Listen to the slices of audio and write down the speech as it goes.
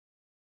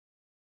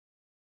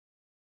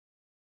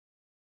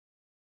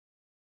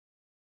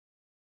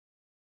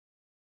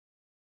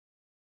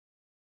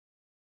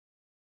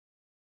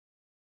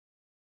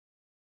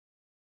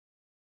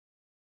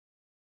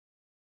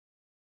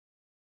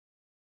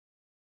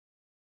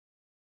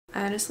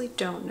I honestly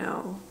don't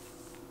know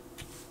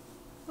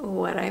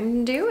what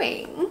I'm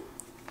doing.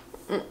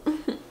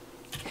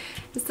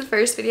 It's the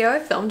first video I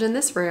filmed in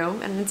this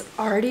room and it's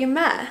already a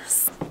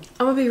mess.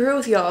 I'm gonna be real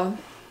with y'all.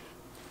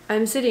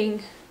 I'm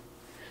sitting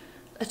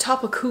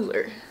atop a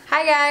cooler.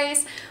 Hi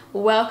guys,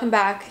 welcome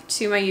back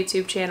to my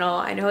YouTube channel.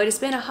 I know it has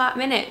been a hot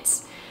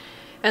minute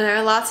and there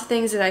are lots of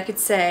things that I could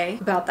say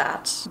about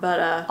that, but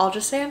I'll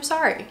just say I'm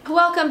sorry.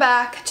 Welcome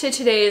back to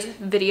today's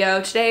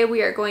video. Today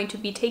we are going to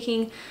be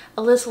taking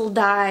a little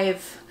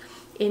dive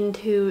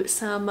into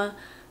some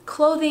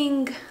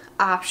clothing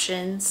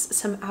options,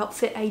 some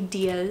outfit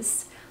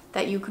ideas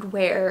that you could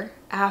wear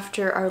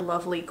after our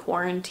lovely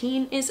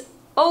quarantine is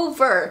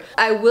over.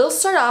 I will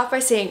start off by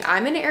saying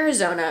I'm in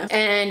Arizona,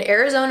 and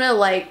Arizona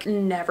like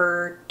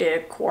never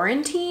did a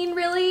quarantine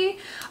really.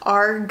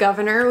 Our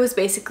governor was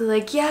basically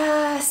like,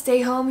 yeah,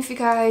 stay home if you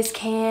guys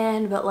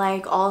can, but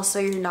like also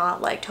you're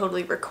not like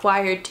totally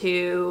required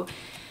to,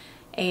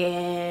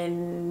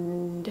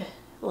 and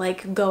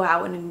like go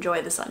out and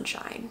enjoy the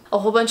sunshine. A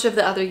whole bunch of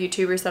the other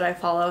YouTubers that I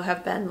follow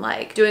have been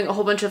like doing a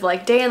whole bunch of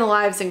like day in the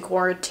lives in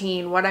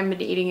quarantine, what I've been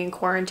eating in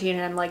quarantine,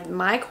 and I'm like,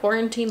 my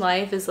quarantine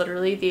life is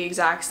literally the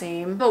exact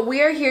same. But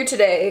we are here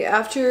today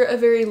after a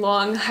very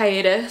long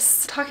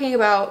hiatus talking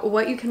about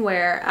what you can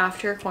wear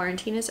after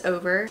quarantine is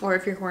over, or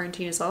if your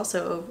quarantine is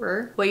also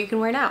over, what you can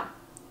wear now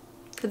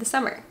for the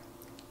summer.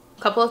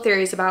 A couple of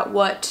theories about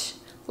what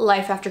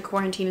life after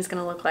quarantine is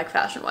gonna look like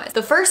fashion-wise.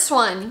 The first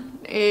one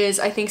is,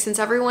 I think since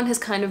everyone has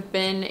kind of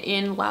been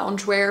in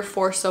loungewear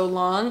for so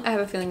long, I have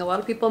a feeling a lot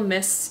of people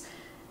miss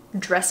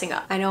dressing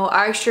up. I know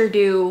I sure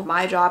do.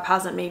 My job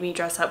hasn't made me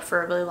dress up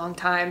for a really long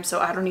time, so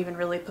I don't even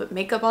really put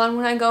makeup on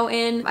when I go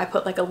in. I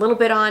put like a little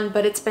bit on,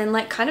 but it's been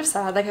like kind of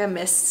sad. Like I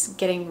miss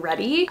getting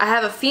ready. I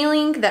have a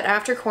feeling that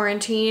after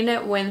quarantine,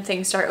 when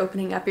things start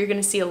opening up, you're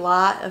gonna see a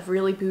lot of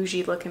really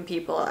bougie looking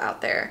people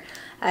out there.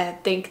 I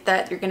think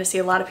that you're gonna see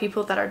a lot of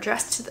people that are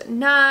dressed to the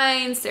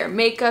nines, their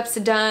makeup's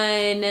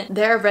done,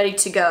 they're ready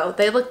to go.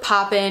 They look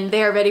poppin',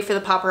 they are ready for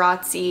the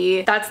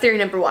paparazzi. That's theory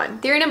number one.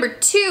 Theory number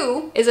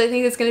two is I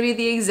think it's gonna be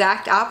the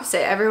exact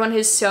opposite. Everyone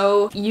is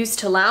so used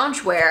to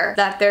loungewear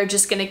that they're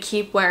just gonna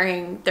keep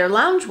wearing their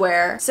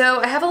loungewear.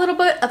 So I have a little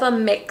bit of a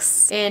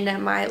mix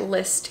in my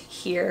list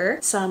here.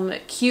 Some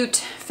cute,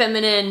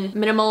 feminine,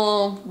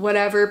 minimal,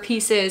 whatever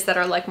pieces that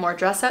are like more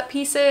dress up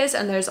pieces,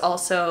 and there's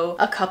also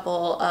a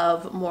couple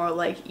of more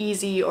like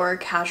easy or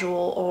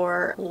casual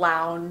or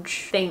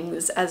lounge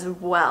things as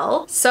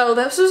well. So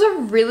this was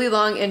a really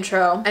long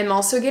intro. I'm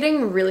also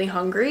getting really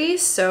hungry,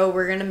 so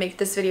we're gonna make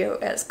this video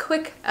as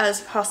quick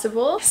as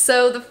possible.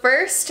 So the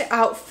first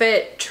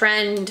outfit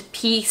trend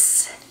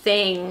piece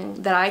thing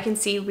that I can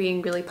see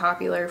being really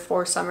popular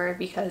for summer,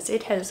 because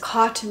it has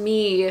caught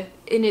me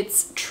in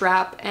its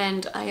trap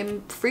and I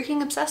am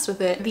freaking obsessed with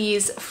it.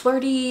 These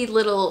flirty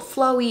little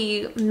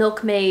flowy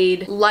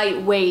milkmaid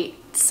lightweight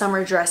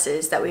summer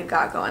dresses that we've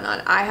got going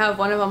on. I have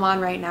one of them on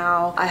right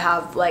now. I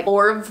have like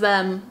 4 of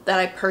them that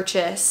I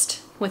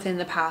purchased within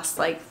the past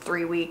like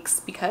 3 weeks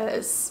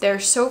because they're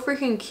so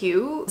freaking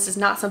cute. This is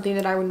not something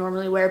that I would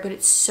normally wear, but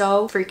it's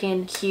so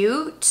freaking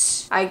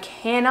cute. I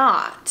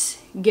cannot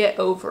get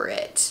over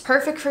it.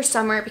 Perfect for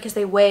summer because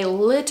they weigh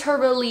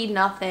literally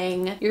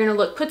nothing. You're gonna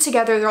look put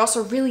together. They're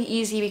also really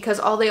easy because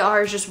all they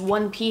are is just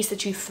one piece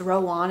that you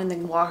throw on and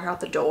then walk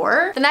out the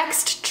door. The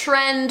next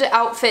trend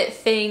outfit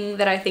thing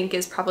that I think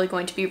is probably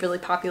going to be really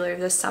popular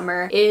this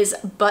summer is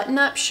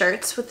button-up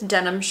shirts with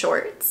denim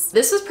shorts.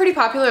 This was pretty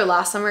popular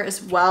last summer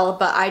as well,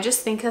 but I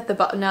just think that the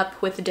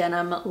button-up with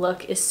denim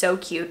look is so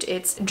cute.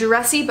 It's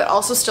dressy but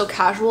also still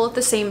casual at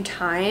the same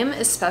time,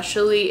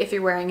 especially if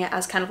you're wearing it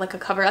as kind of like a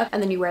cover-up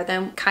and then you wear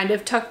them kind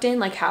of tucked in,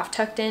 like half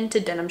tucked into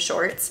denim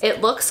shorts.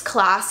 It looks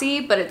classy,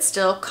 but it's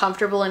still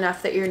comfortable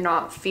enough that you're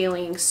not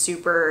feeling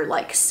super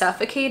like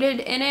suffocated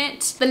in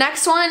it. The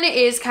next one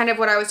is kind of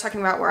what I was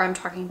talking about, where I'm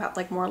talking about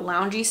like more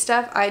loungy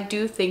stuff. I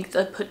do think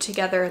the put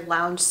together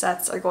lounge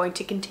sets are going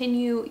to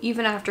continue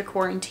even after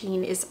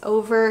quarantine is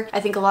over.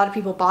 I think a lot of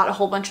people bought a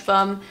whole bunch of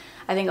them.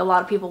 I think a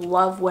lot of people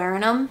love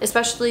wearing them,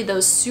 especially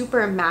those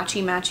super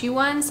matchy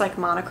ones like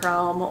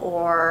monochrome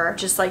or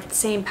just like the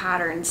same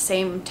pattern,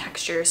 same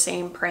texture,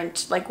 same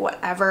print, like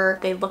whatever.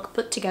 They look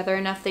put together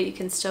enough that you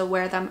can still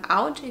wear them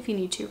out if you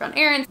need to run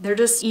errands. They're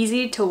just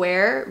easy to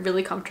wear,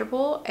 really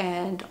comfortable,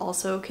 and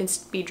also can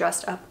be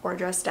dressed up or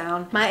dressed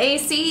down. My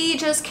AC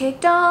just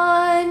kicked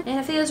on and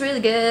it feels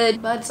really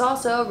good, but it's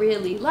also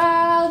really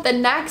loud. The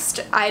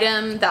next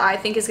item that I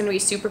think is going to be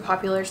super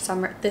popular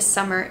this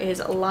summer is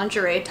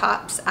lingerie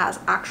tops as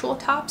actual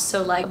tops.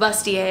 So like a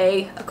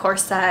bustier, a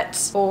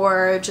corset,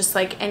 or just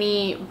like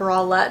any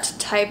bralette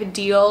type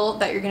deal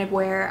that you're gonna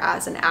wear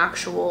as an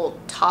actual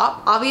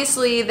top.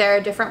 Obviously there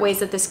are different ways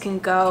that this can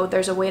go.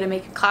 There's a way to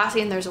make it classy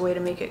and there's a way to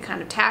make it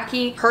kind of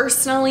tacky.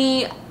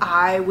 Personally,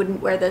 I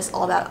wouldn't wear this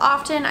all that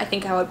often. I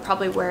think I would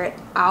probably wear it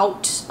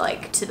out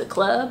like to the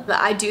club, but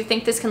I do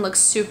think this can look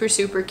super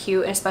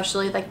cute,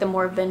 especially like the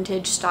more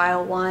vintage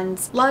style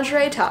ones.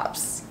 Lingerie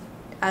tops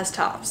as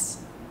tops.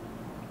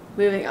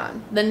 Moving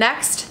on. The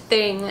next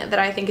thing that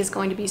I think is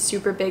going to be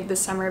super big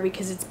this summer,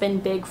 because it's been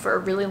big for a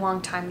really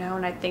long time now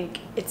and I think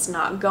it's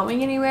not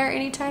going anywhere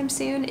anytime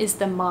soon, is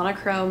the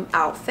monochrome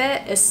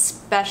outfit,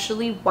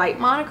 especially white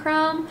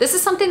monochrome. This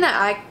is something that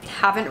I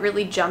haven't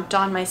really jumped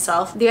on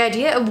myself. The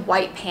idea of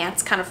white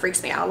pants kind of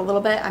freaks me out a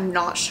little bit. I'm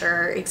not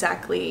sure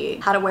exactly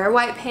how to wear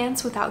white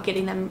pants without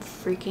getting them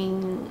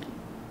freaking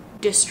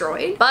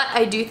destroyed, but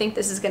I do think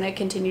this is going to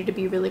continue to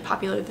be really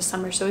popular this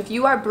summer. So if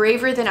you are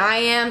braver than I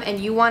am and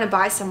you want to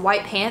buy some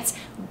white pants,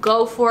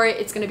 go for it.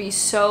 It's going to be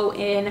so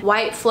in.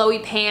 White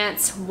flowy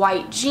pants,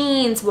 white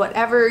jeans,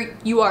 whatever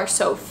you are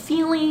so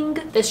feeling.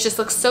 This just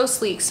looks so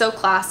sleek, so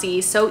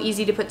classy, so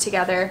easy to put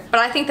together.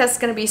 But I think that's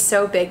going to be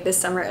so big this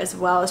summer as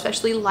well,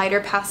 especially lighter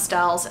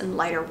pastels and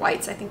lighter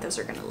whites. I think those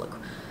are going to look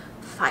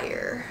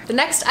fire. The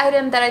next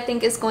item that I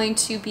think is going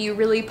to be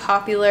really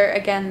popular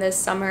again this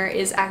summer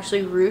is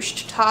actually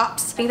ruched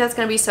tops. I think that's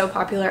going to be so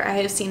popular. I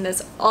have seen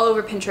this all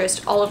over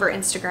Pinterest, all over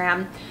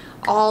Instagram,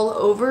 all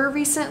over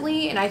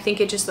recently, and I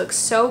think it just looks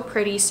so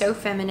pretty, so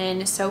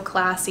feminine, so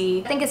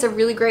classy. I think it's a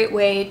really great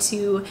way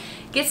to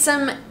get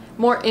some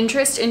more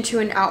interest into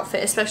an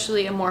outfit,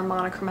 especially a more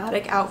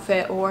monochromatic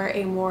outfit or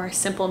a more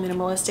simple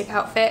minimalistic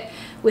outfit,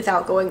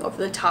 without going over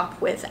the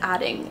top with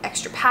adding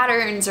extra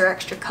patterns or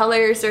extra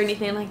colors or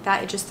anything like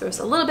that. It just throws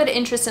a little bit of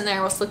interest in there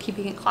while still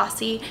keeping it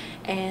classy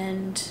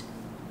and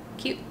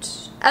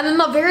cute. And then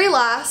the very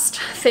last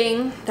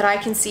thing that I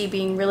can see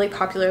being really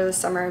popular this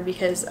summer,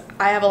 because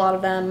I have a lot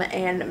of them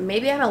and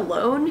maybe I'm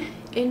alone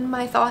in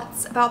my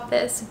thoughts about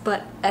this,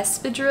 but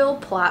espadrille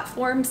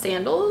platform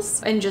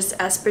sandals and just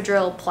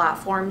espadrille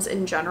platforms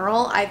in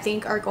general I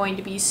think are going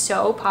to be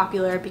so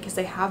popular, because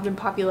they have been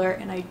popular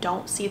and I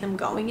don't see them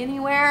going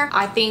anywhere.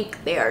 I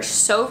think they are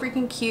so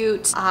freaking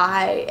cute.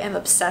 I am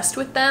obsessed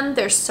with them.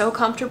 They're so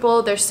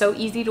comfortable, they're so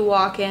easy to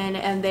walk in,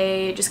 and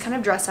they just kind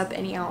of dress up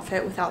any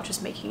outfit without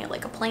just making it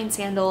like a plain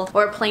sandal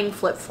or a plain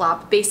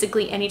flip-flop.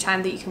 Basically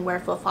anytime that you can wear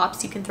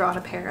flip-flops, you can throw on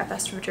a pair of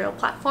espadrille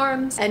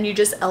platforms and you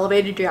just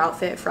elevated your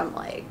outfit from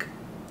like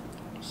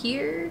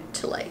here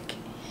to like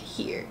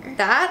here.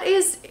 That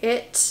is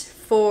it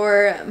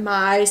for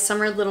my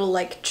summer little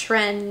like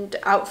trend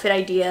outfit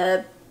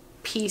idea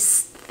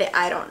piece that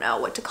I don't know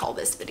what to call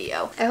this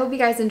video. I hope you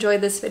guys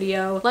enjoyed this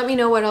video. Let me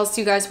know what else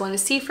you guys want to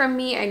see from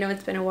me. I know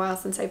it's been a while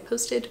since I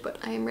posted, but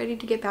I am ready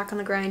to get back on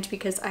the grind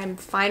because I'm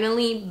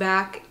finally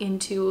back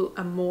into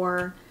a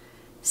more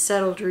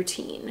settled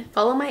routine.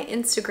 Follow my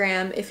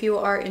Instagram if you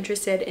are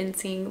interested in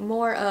seeing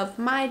more of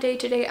my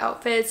day-to-day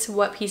outfits,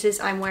 what pieces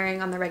I'm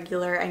wearing on the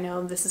regular. I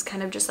know this is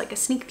kind of just like a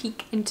sneak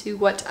peek into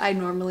what I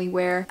normally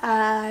wear.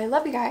 I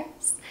love you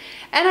guys,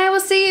 and I will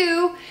see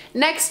you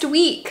next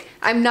week.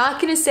 I'm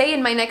not gonna say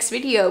in my next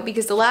video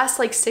because the last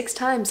like 6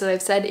 times that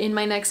I've said in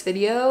my next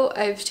video,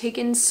 I've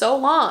taken so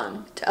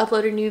long to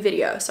upload a new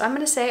video. So I'm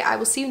gonna say I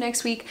will see you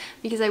next week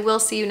because I will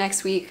see you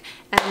next week,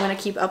 and I'm gonna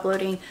keep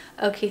uploading.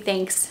 Okay,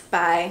 thanks,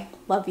 bye,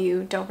 love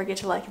you. Don't forget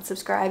to like and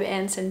subscribe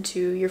and send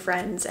to your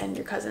friends and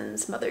your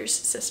cousin's mother's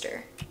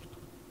sister.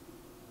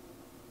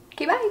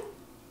 Okay, bye.